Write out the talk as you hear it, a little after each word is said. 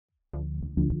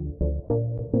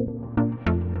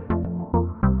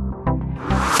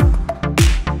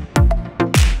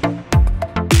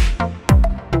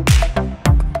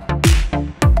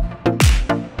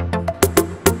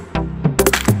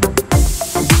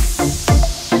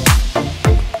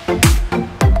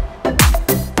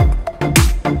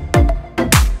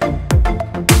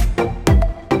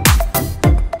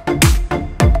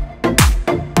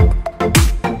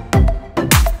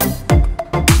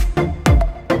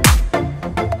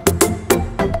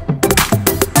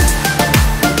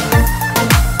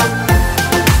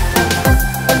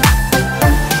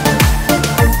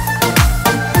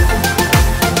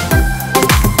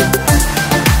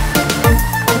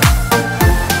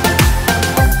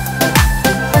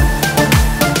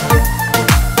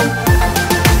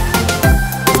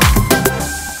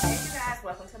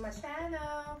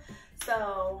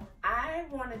So I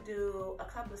want to do a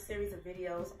couple of series of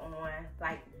videos on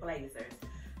like blazers.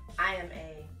 I am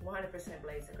a 100%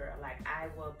 blazer girl. Like, I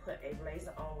will put a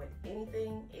blazer on with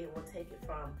anything. It will take it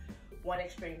from one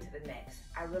extreme to the next.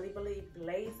 I really believe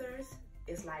blazers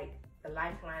is like the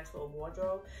lifeline to a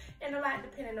wardrobe, and a lot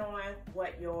depending on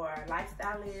what your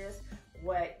lifestyle is,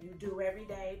 what you do every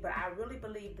day, but I really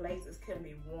believe blazers can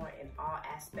be worn in all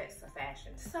aspects of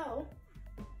fashion. So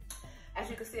as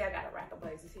you can see, I got a rack of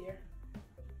blazers here.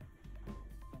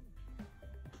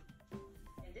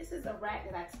 And this is a rack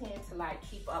that I tend to like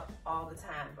keep up all the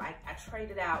time. Like, I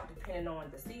trade it out depending on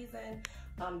the season,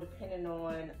 depending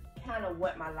on kind of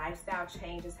what my lifestyle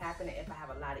changes happening, if I have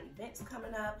a lot of events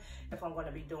coming up, if I'm going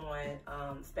to be doing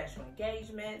special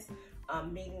engagements,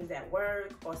 meetings at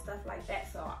work or stuff like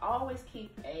that. So I always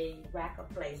keep a rack of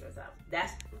blazers up.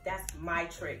 That's my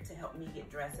trick to help me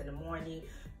get dressed in the morning,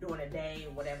 during the day,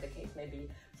 whatever the case may be.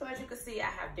 So as you can see, I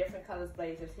have different colors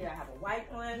blazers here. I have a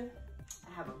white one,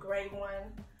 I have a gray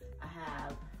one, I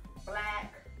have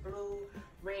black, blue,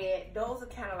 red. Those are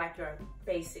kind of like your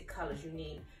basic colors you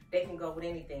need. They can go with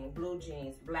anything: blue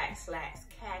jeans, black slacks,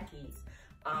 khakis,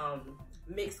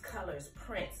 mixed colors,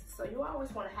 prints. So you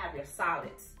always want to have your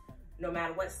solids, no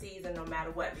matter what season, no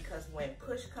matter what, because when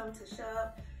push comes to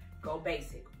shove, go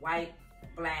basic: white,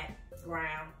 black,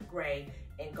 brown, gray,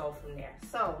 and go from there.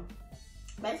 So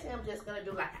basically, I'm just gonna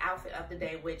do like an outfit of the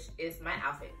day, which is my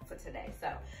outfit for today.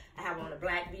 So I have on a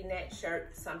black V-neck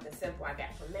shirt, something simple I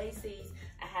got from Macy's.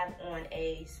 I have on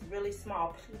a really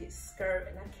small pleated skirt,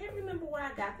 and I can't remember where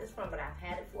I got this from, but I've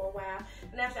had it for a while.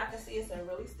 And as y'all can see, it's in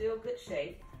really still good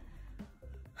shape.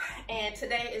 And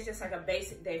today is just like a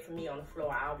basic day for me on the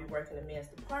floor. I'll be working the men's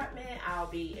department, I'll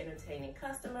be entertaining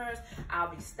customers,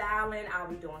 I'll be styling, I'll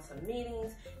be doing some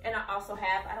meetings, and I also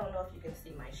have, I don't know if you can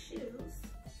see my shoes.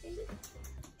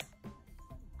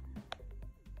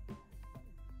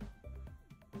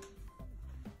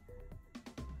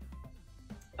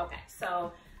 Okay,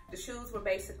 so the shoes were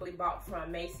basically bought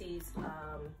from Macy's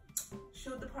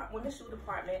women's shoe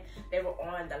department. They were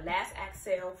on the last act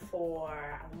sale for,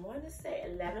 I want to say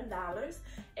 $11,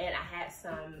 and I had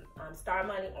some Star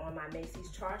Money on my Macy's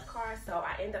charge card, so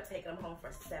I ended up taking them home for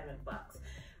 $7.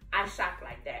 I shop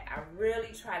like that. I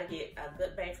really try to get a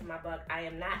good bang for my buck. I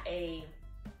am not a,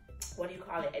 what do you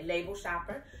call it, a label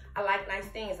shopper. I like nice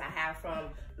things. I have from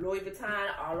Louis Vuitton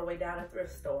all the way down to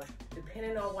thrift store.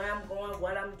 Depending on where I'm going,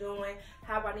 what I'm doing,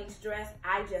 how I need to dress,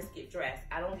 I just get dressed.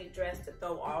 I don't get dressed to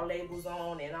throw all labels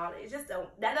on and all. It just don't,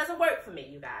 that doesn't work for me,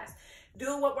 you guys.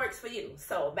 Do what works for you.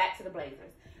 So back to the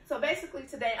blazers. So basically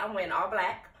today I'm wearing all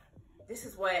black. This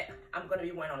is what I'm going to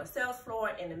be wearing on the sales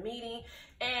floor, in the meeting,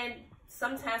 and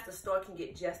sometimes the store can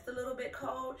get just a little bit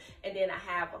cold, and then I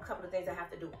have a couple of things I have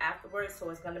to do afterwards, so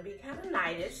it's going to be kind of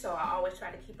nightish, so I always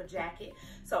try to keep a jacket.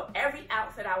 So every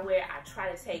outfit I wear, I try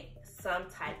to take some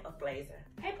type of blazer.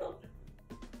 Hey, poop.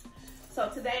 So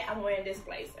today I'm wearing this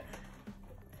blazer.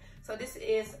 So this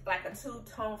is like a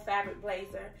two-tone fabric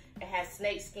blazer. It has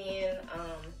snake skin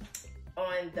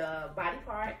on the body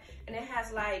part, and it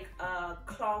has like a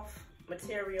cloth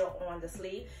material on the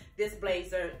sleeve. This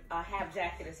blazer half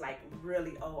jacket is like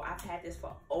really old. I've had this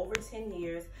for over 10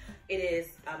 years. It is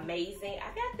amazing.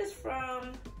 I got this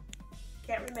from,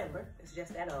 can't remember, it's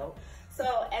just that old.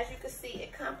 So as you can see,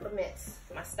 it complements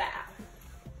my style.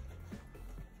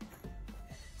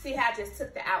 See how I just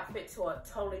took the outfit to a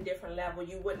totally different level.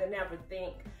 You wouldn't have never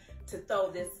think to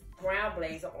throw this brown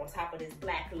blazer on top of this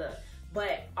black look,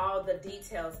 but all the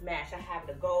details match. I have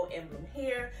the gold emblem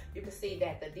here. You can see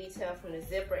that the detail from the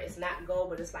zipper is not gold,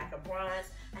 but it's like a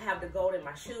bronze. I have the gold in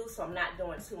my shoes, so I'm not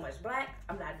doing too much black.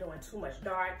 I'm not doing too much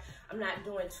dark. I'm not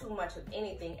doing too much of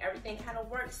anything. Everything kind of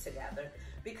works together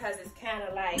because it's kind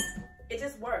of like, it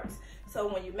just works.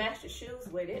 So when you match the shoes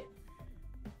with it,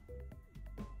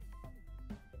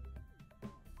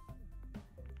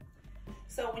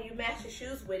 So when you match your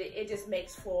shoes with it, it just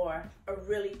makes for a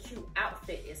really cute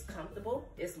outfit. It's comfortable,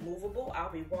 it's movable.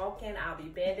 I'll be walking, I'll be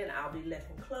bending, I'll be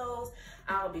lifting clothes,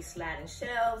 I'll be sliding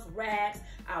shelves, racks,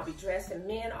 I'll be dressing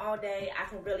men all day. I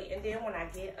can really, and then when I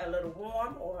get a little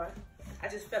warm or I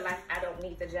just feel like I don't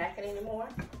need the jacket anymore,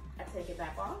 I take it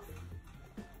back off.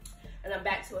 And I'm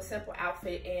back to a simple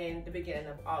outfit in the beginning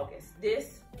of August.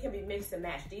 This can be mixed and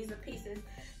matched. These are pieces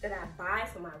that I buy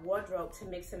for my wardrobe to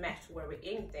mix and match to wear with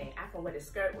anything. I can wear the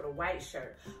skirt with a white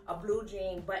shirt, a blue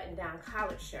jean button-down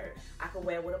collared shirt. I can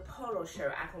wear it with a polo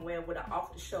shirt. I can wear it with an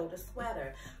off-the-shoulder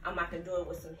sweater. I can do it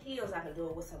with some heels. I can do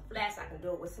it with some flats. I can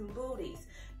do it with some booties.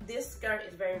 This skirt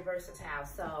is very versatile.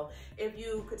 So if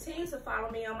you continue to follow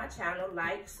me on my channel,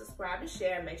 like, subscribe, and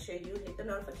share, make sure you hit the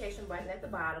notification button at the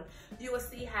bottom. You will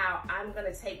see how I'm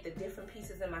gonna take the different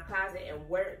pieces in my closet and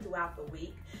wear it throughout the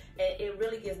week. And it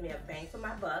really gives me a bang for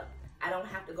my buck. I don't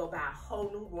have to go buy a whole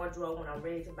new wardrobe when I'm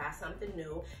ready to buy something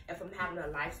new. If I'm having a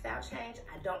lifestyle change,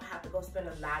 I don't have to go spend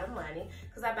a lot of money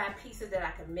because I buy pieces that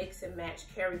I can mix and match,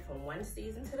 carry from one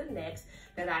season to the next,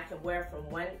 that I can wear from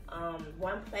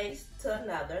one place to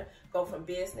another, go from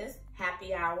business,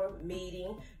 happy hour,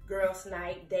 meeting, girls'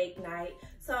 night, date night.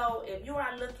 So if you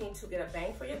are looking to get a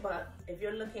bang for your buck, if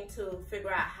you're looking to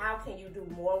figure out how can you do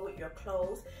more with your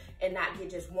clothes and not get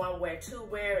just one wear, two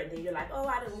wear, and then you're like, oh,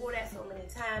 I done wore that so many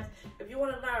times. If you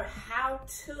want to learn how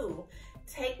to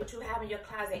take what you have in your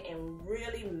closet and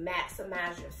really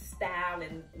maximize your style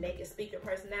and make it speak your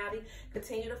personality,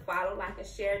 continue to follow, like, and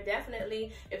share.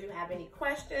 Definitely, if you have any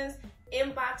questions,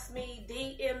 inbox me,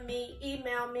 DM me,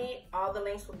 email me. All the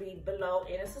links will be below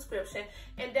in the description.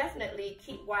 And definitely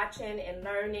keep watching and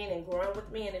learning and growing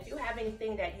with me. And if you have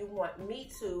anything that you want me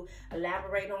to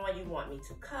elaborate on, you want me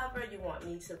to cover, you want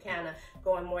me to kind of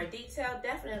go in more detail,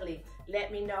 definitely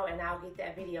let me know and I'll get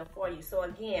that video for you. So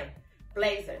again,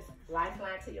 blazers,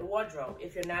 lifeline to your wardrobe.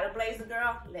 If you're not a blazer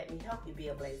girl, let me help you be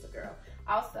a blazer girl.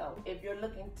 Also, if you're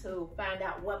looking to find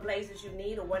out what blazers you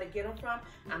need or where to get them from,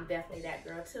 I'm definitely that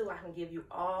girl too. I can give you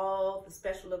all the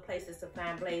special little places to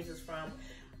find blazers from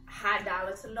high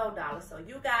dollar to low dollar. So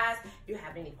you guys, if you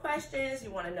have any questions,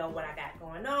 you want to know what I got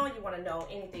going on, you want to know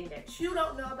anything that you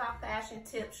don't know about fashion,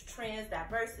 tips, trends,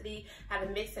 diversity, how to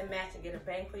mix and match and get a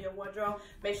bang for your wardrobe,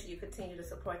 make sure you continue to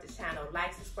support the channel.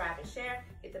 Like, subscribe, and share.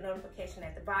 Hit the notification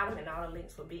at the bottom, and all the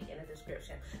links will be in the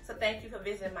description. So thank you for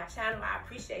visiting my channel. I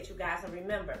appreciate you guys. And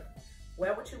remember,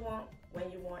 wear what you want, when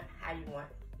you want, how you want.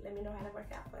 Let me know how to work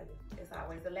out for you. It's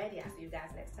always a lady. I'll see you guys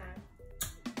next time.